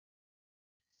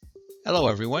Hello,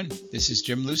 everyone. This is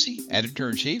Jim Lucy,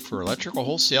 Editor-in-Chief for Electrical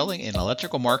Wholesaling and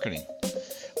Electrical Marketing,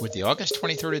 with the August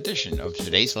 23rd edition of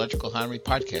today's Electrical Economy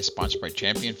podcast sponsored by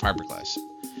Champion Fiberglass.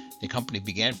 The company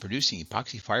began producing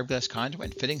epoxy fiberglass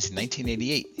conduit and fittings in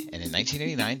 1988, and in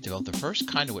 1989 developed the first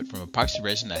conduit from epoxy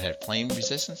resin that had flame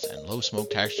resistance and low smoke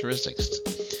characteristics.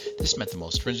 This met the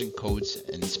most stringent codes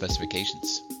and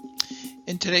specifications.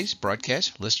 In today's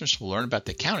broadcast, listeners will learn about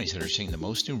the counties that are seeing the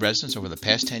most new residents over the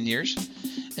past 10 years,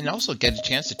 and also get a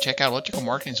chance to check out Electrical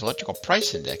Marketing's Electrical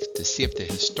Price Index to see if the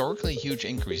historically huge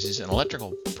increases in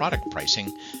electrical product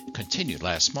pricing continued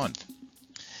last month.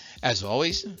 As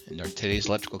always, in today's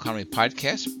Electrical Economy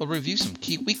podcast, we'll review some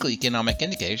key weekly economic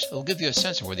indicators that will give you a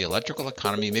sense of where the electrical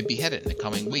economy may be headed in the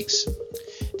coming weeks.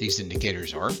 These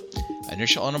indicators are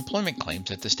initial unemployment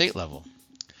claims at the state level,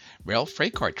 rail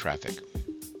freight car traffic,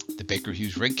 the Baker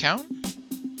Hughes rig count,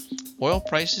 oil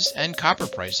prices, and copper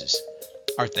prices.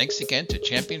 Our thanks again to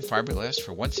Champion Fiberglass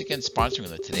for once again sponsoring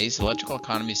the Today's Electrical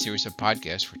Economy series of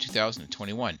podcasts for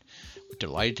 2021. We're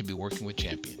delighted to be working with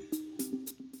Champion.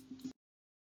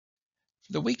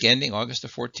 For the week ending August the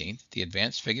 14th, the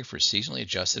advanced figure for seasonally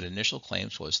adjusted initial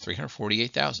claims was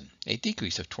 348,000, a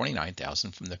decrease of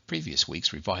 29,000 from the previous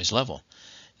week's revised level.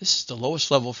 This is the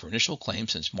lowest level for initial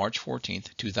claims since March 14,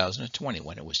 2020,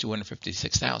 when it was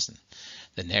 256,000.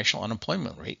 The national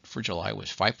unemployment rate for July was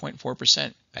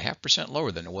 5.4%, a 0.5%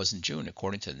 lower than it was in June,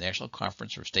 according to the National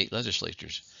Conference of State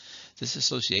Legislatures. This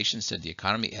association said the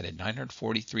economy added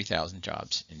 943,000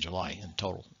 jobs in July in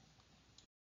total.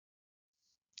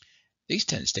 These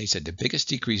 10 states had the biggest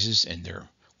decreases in their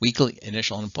weekly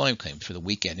initial unemployment claims for the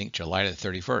week ending July the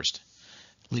 31st.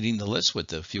 Leading the list with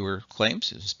the fewer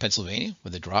claims is Pennsylvania,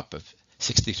 with a drop of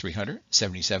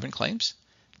 6,377 claims,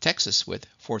 Texas with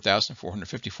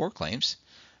 4,454 claims,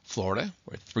 Florida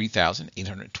with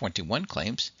 3,821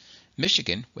 claims,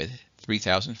 Michigan with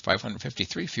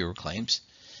 3,553 fewer claims,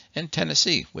 and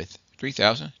Tennessee with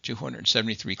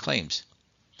 3,273 claims.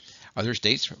 Other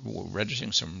states were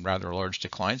registering some rather large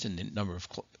declines in the number of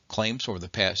claims for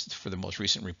the most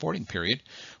recent reporting period,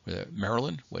 with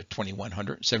Maryland with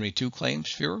 2,172 claims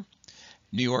fewer,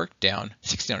 New York down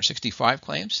 1,665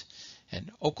 claims,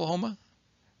 and Oklahoma,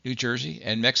 New Jersey,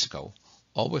 and Mexico,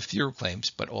 all with fewer claims,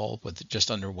 but all with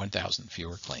just under 1,000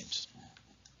 fewer claims.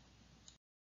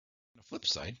 On the flip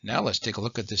side, now let's take a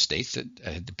look at the states that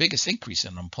had the biggest increase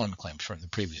in unemployment claims from the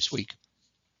previous week.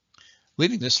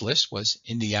 Leading this list was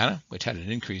Indiana, which had an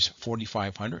increase of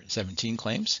 4,517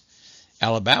 claims,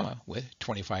 Alabama with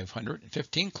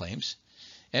 2,515 claims,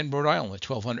 and Rhode Island with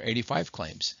 1,285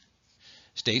 claims.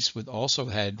 States with also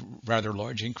had rather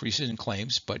large increases in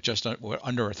claims, but just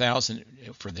under 1,000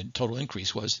 for the total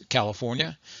increase was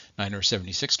California,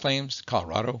 976 claims,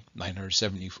 Colorado,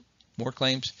 970 more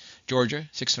claims, Georgia,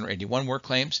 681 more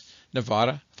claims,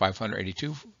 Nevada,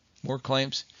 582 more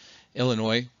claims,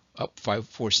 Illinois, up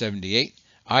 478,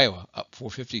 Iowa up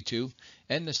 452,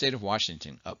 and the state of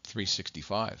Washington up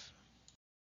 365.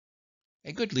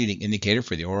 A good leading indicator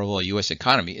for the overall U.S.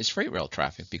 economy is freight rail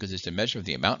traffic because it's a measure of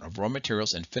the amount of raw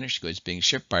materials and finished goods being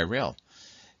shipped by rail.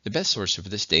 The best source for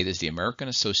this data is the American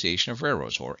Association of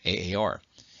Railroads, or AAR.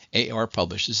 AAR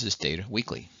publishes this data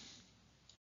weekly.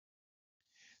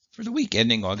 For the week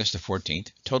ending August the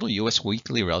 14th, total U.S.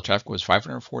 weekly rail traffic was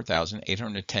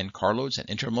 504,810 carloads and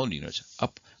intermodal units,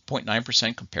 up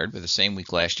 0.9% compared with the same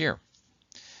week last year.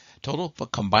 Total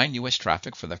combined U.S.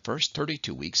 traffic for the first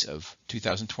 32 weeks of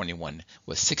 2021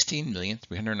 was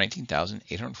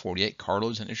 16,319,848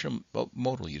 carloads and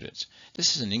intermodal units.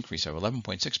 This is an increase of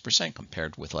 11.6%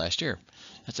 compared with last year.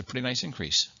 That's a pretty nice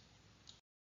increase.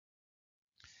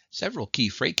 Several key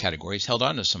freight categories held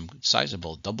on to some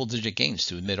sizable double-digit gains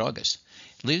through mid-August.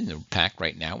 Leading the pack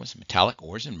right now is metallic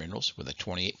ores and minerals with a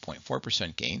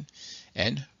 28.4% gain,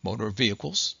 and motor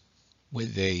vehicles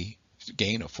with a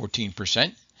gain of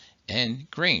 14%, and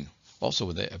grain also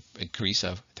with an increase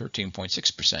of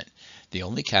 13.6%. The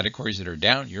only categories that are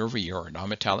down year over year are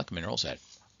non-metallic minerals at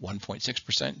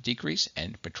 1.6% decrease,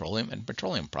 and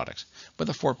petroleum products with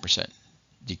a 4%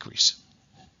 decrease.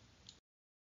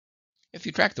 If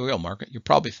you track the oil market, you're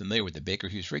probably familiar with the Baker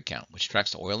Hughes rig count, which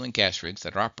tracks the oil and gas rigs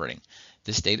that are operating.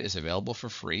 This data is available for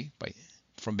free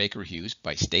from Baker Hughes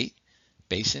by state,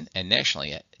 basin, and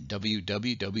nationally at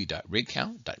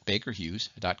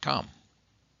www.rigcount.bakerhughes.com.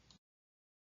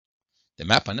 The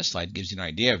map on this slide gives you an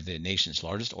idea of the nation's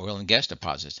largest oil and gas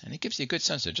deposits, and it gives you a good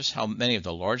sense of just how many of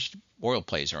the large oil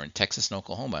plays are in Texas and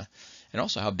Oklahoma, and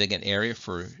also how big an area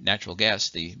for natural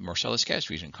gas the Marcellus gas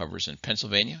region covers in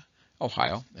Pennsylvania,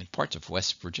 Ohio, and parts of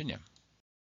West Virginia.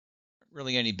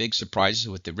 Really any big surprises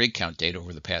with the rig count data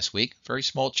over the past week. Very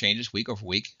small changes week over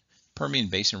week. Permian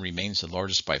Basin remains the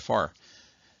largest by far.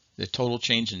 The total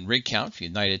change in rig count for the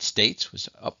United States was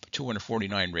up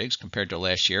 249 rigs compared to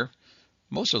last year.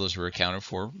 Most of those were accounted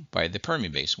for by the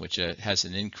Permian Basin, which has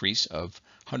an increase of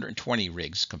 120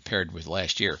 rigs compared with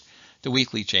last year. The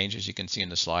weekly change, as you can see in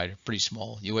the slide, pretty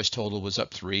small. U.S. total was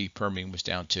up 3, Permian was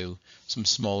down 2, some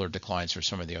smaller declines for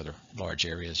some of the other large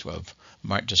areas of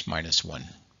just -1.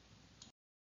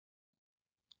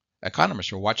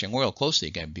 Economists are watching oil closely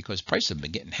again because prices have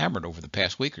been getting hammered over the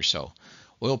past week or so.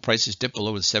 Oil prices dipped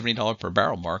below the $70 per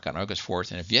barrel mark on August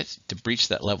 4th and have yet to breach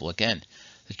that level again.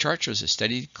 The chart shows a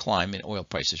steady climb in oil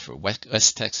prices for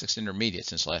West Texas Intermediate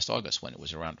since last August, when it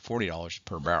was around $40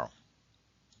 per barrel.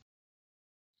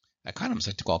 Economists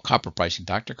like to call copper pricing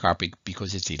Dr. Copper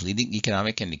because it's a leading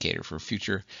economic indicator for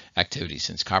future activity,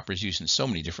 since copper is used in so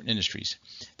many different industries.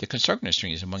 The construction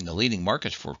industry is among the leading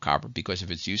markets for copper because of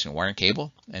its use in wire and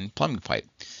cable and plumbing pipe.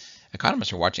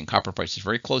 Economists are watching copper prices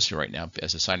very closely right now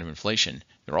as a sign of inflation.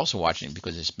 They're also watching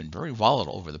because it's been very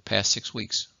volatile over the past 6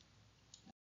 weeks.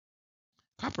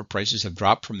 Copper prices have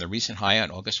dropped from the recent high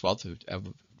on August 12th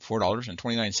of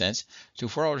 $4.29 to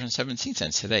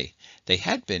 $4.17 today. They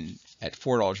had been at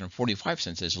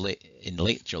 $4.45 in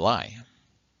late July.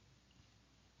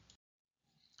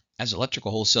 As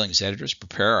electrical wholesaling editors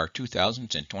prepare our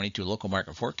 2022 local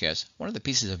market forecast, one of the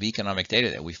pieces of economic data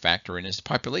that we factor in is the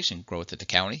population growth at the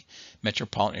county,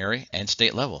 metropolitan area, and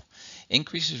state level.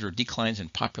 Increases or declines in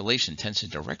population tends to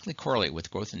directly correlate with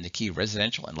growth in the key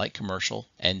residential and light commercial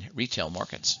and retail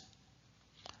markets.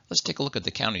 Let's take a look at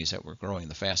the counties that were growing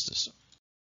the fastest.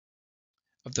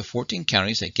 Of the 14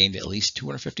 counties that gained at least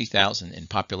 250,000 in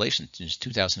population since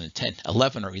 2010,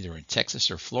 11 are either in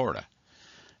Texas or Florida.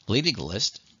 Leading the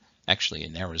list, actually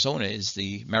in Arizona, is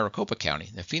the Maricopa County,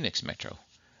 the Phoenix Metro,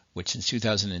 which since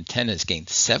 2010 has gained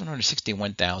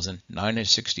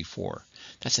 761,964.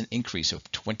 That's an increase of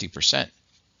 20%.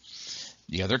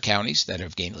 The other counties that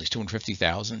have gained at least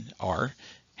 250,000 are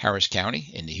Harris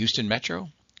County in the Houston Metro,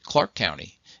 Clark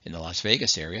County in the Las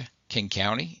Vegas area, King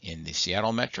County in the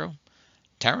Seattle Metro,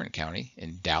 Tarrant County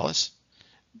in Dallas,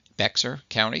 Bexar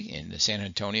County in the San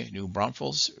Antonio, New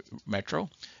Braunfels Metro,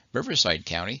 Riverside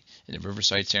County in the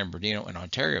Riverside, San Bernardino, and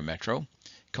Ontario Metro,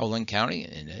 Collin County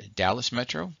in the Dallas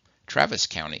Metro, Travis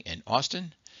County in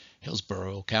Austin,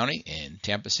 Hillsborough County in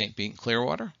Tampa, St. Pete, and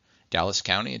Clearwater, Dallas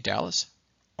County in Dallas,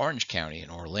 Orange County in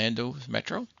Orlando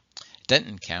Metro,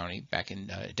 Denton County back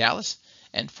in Dallas,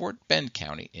 and Fort Bend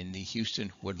County in the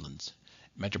Houston Woodlands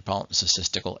Metropolitan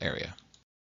Statistical Area.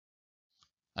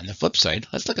 On the flip side,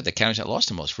 let's look at the counties that lost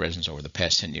the most residents over the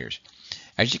past 10 years.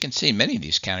 As you can see, many of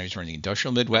these counties are in the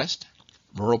industrial Midwest,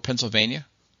 rural Pennsylvania,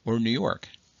 or New York.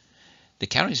 The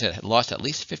counties that had lost at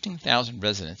least 15,000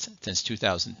 residents since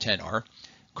 2010 are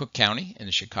Cook County in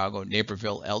the Chicago,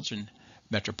 Naperville, Elgin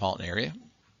metropolitan area,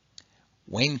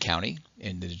 Wayne County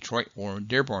in the Detroit, Warren,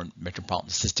 Dearborn metropolitan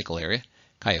statistical area,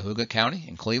 Cuyahoga County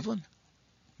in Cleveland,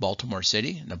 Baltimore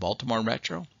City in the Baltimore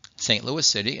Metro, St. Louis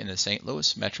City in the St.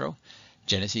 Louis Metro,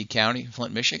 Genesee County,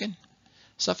 Flint, Michigan,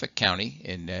 Suffolk County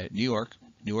in Newark,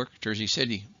 Jersey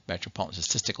City metropolitan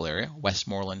statistical area,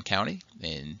 Westmoreland County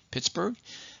in Pittsburgh,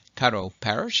 Caddo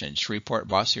Parish in Shreveport,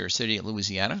 Bossier City,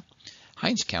 Louisiana,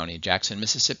 Hinds County in Jackson,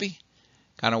 Mississippi,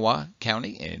 Kanawha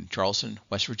County in Charleston,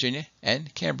 West Virginia,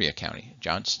 and Cambria County,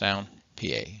 Johnstown,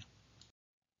 PA.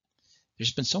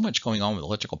 There's been so much going on with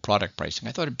electrical product pricing,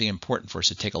 I thought it'd be important for us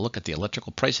to take a look at the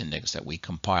electrical price index that we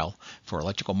compile for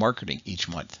electrical marketing each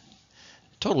month.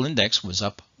 Total index was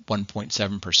up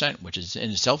 1.7%, which is in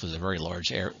itself is a very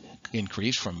large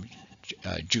increase from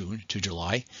June to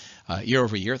July. Year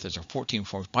over year, there's a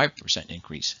 14.5%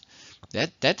 increase.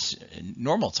 That's in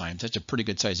normal times, that's a pretty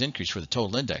good size increase for the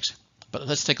total index. But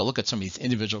let's take a look at some of these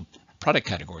individual product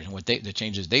categories and what the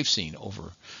changes they've seen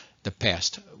over the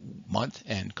past month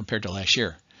and compared to last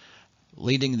year.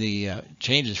 Leading the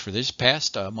changes for this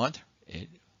past month,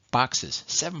 boxes,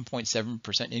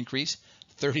 7.7% increase.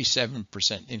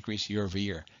 37% increase year over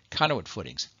year. Conduit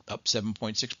footings up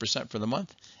 7.6% for the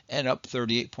month and up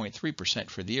 38.3%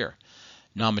 for the year.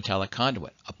 Non-metallic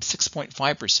conduit up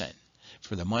 6.5%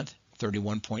 for the month,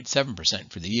 31.7%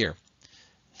 for the year.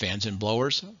 Fans and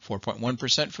blowers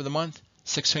 4.1% for the month,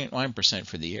 6.9%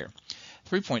 for the year.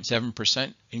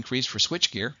 3.7% increase for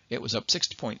switchgear. It was up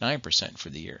 6.9% for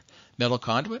the year. Metal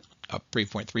conduit up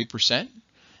 3.3%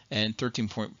 and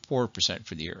 13.4%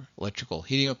 for the year. Electrical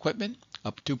heating equipment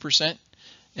up 2%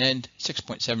 and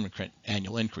 6.7%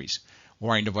 annual increase.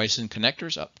 Wiring devices and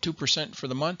connectors up 2% for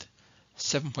the month,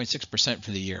 7.6% for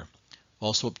the year.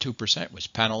 Also up 2% was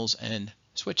panels and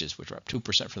switches, which are up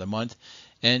 2% for the month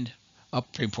and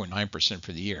up 3.9%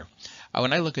 for the year.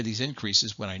 When I look at these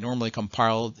increases, when I normally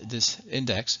compile this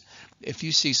index, if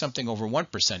you see something over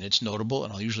 1%, it's notable,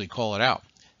 and I'll usually call it out.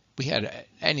 We had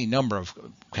any number of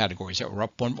categories that were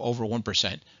up over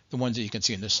 1%. The ones that you can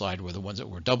see in this slide were the ones that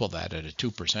were double that at a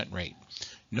 2% rate.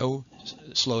 No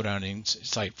slowdown in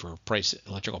sight for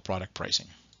electrical product pricing.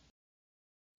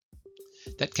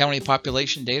 That county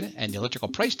population data and the electrical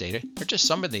price data are just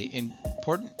some of the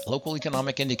important local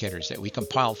economic indicators that we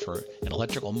compile for an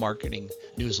electrical marketing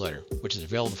newsletter, which is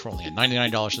available for only a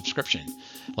 $99 subscription.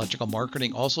 Electrical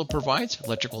marketing also provides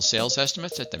electrical sales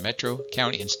estimates at the metro,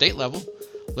 county, and state level,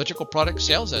 electrical product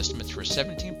sales estimates for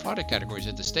 17 product categories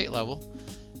at the state level,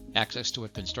 access to a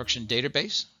construction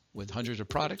database with hundreds of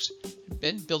products,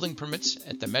 and building permits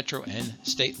at the metro and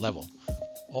state level,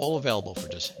 all available for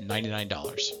just $99.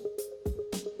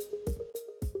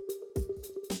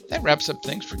 That wraps up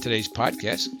things for today's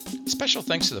podcast. Special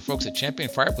thanks to the folks at Champion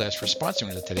Fiberglass for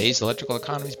sponsoring the Today's Electrical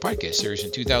Economies podcast series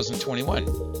in 2021.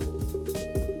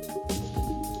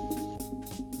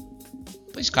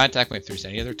 Please contact me if there's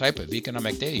any other type of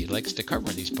economic data you'd like us to cover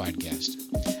in these podcasts.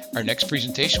 Our next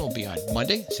presentation will be on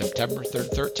Monday, September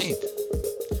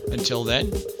 13th. Until then,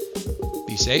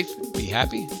 be safe, be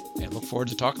happy, and look forward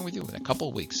to talking with you in a couple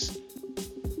of weeks.